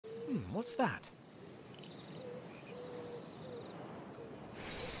What's that?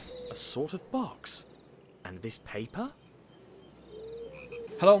 A sort of box. And this paper?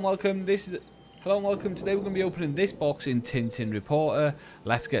 Hello and welcome. Hello and welcome. Today we're going to be opening this box in Tintin Reporter.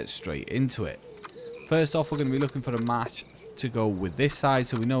 Let's get straight into it. First off, we're going to be looking for a match to go with this side.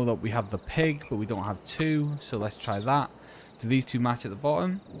 So we know that we have the pig, but we don't have two. So let's try that. Do these two match at the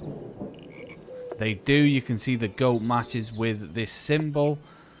bottom? They do. You can see the goat matches with this symbol.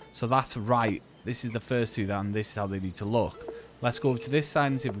 So that's right. This is the first two, and this is how they need to look. Let's go over to this side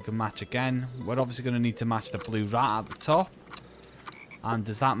and see if we can match again. We're obviously going to need to match the blue rat at the top. And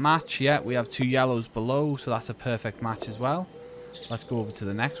does that match? Yeah, we have two yellows below, so that's a perfect match as well. Let's go over to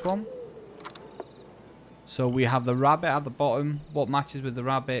the next one. So we have the rabbit at the bottom. What matches with the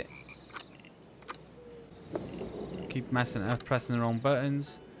rabbit? Keep messing up, pressing the wrong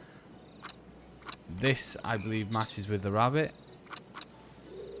buttons. This, I believe, matches with the rabbit.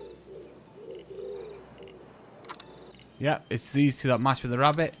 Yeah, it's these two that match with the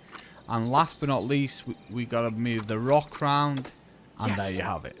rabbit. And last but not least, we got to move the rock round. And yes, there you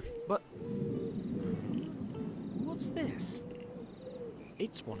have it. But what's this?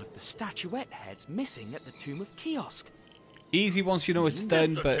 It's one of the statuette heads missing at the Tomb of Kiosk. Easy once you know it's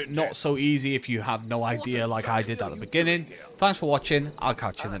done, but not so easy if you have no idea like I did at the beginning. Thanks for watching. I'll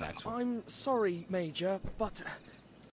catch you in the next one. I'm sorry, Major, but